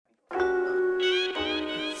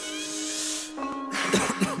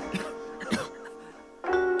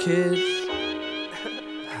kids.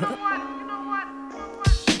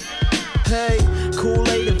 Hey,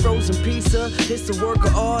 Kool-Aid and frozen pizza. It's a work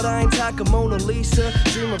of art, I ain't talking Mona Lisa.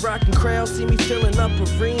 Dream of rocking crowds, see me filling up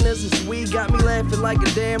arenas. This weed got me laughing like a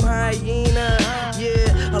damn hyena.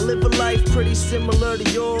 Yeah, I live a life pretty similar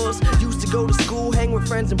to yours. Used to go to school, hang with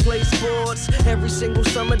friends and play sports. Every single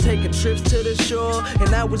summer taking trips to the shore. And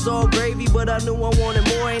that was all gravy, but I knew I wanted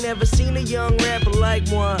more. Ain't ever seen a young rapper like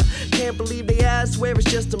one. Can't believe they asked, swear it's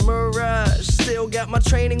just a mirage. Still got my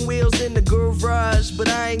training wheels in the garage, but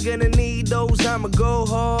I ain't gonna need those, I'ma go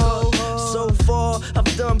hard. So far,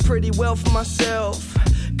 I've done pretty well for myself.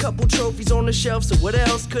 Couple trophies on the shelf, so what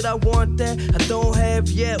else could I want that I don't have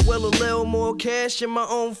yet? Well, a little more cash in my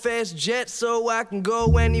own fast jet, so I can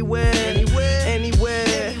go anywhere.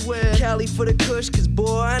 Cali for the kush, cause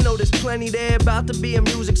boy, I know there's plenty there. About to be in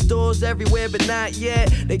music stores everywhere, but not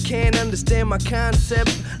yet. They can't understand my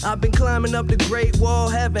concept. I've been climbing up the Great Wall,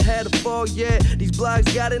 haven't had a fall yet. These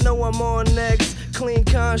blogs gotta know I'm on next. Clean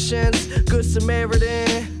conscience, good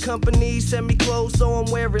Samaritan. Company send me clothes, so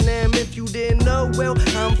I'm wearing them. If you didn't know, well,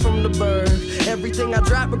 I'm from the burg. Everything I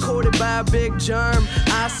drop recorded by a big germ.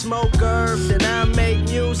 I smoke herb, then I make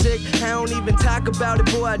music. I don't even talk about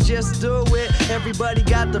it, boy, I just do it. Everybody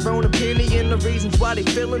got their own opinion, the reasons why they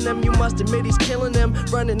feeling them. You must admit he's killing them,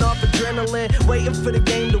 running off adrenaline, waiting for the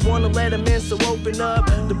game to wanna let him in, so open up.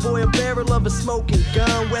 The boy a barrel of a smoking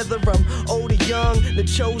gun, whether I'm old or young, the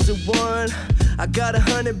chosen one. I got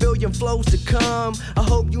 100 billion flows to come. I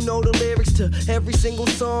hope you know the lyrics to every single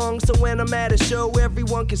song, so when I'm at a show,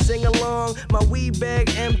 everyone can sing along. My weed bag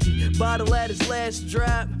empty, bottle at its last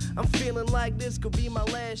drop. I'm feeling like this could be my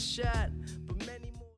last shot.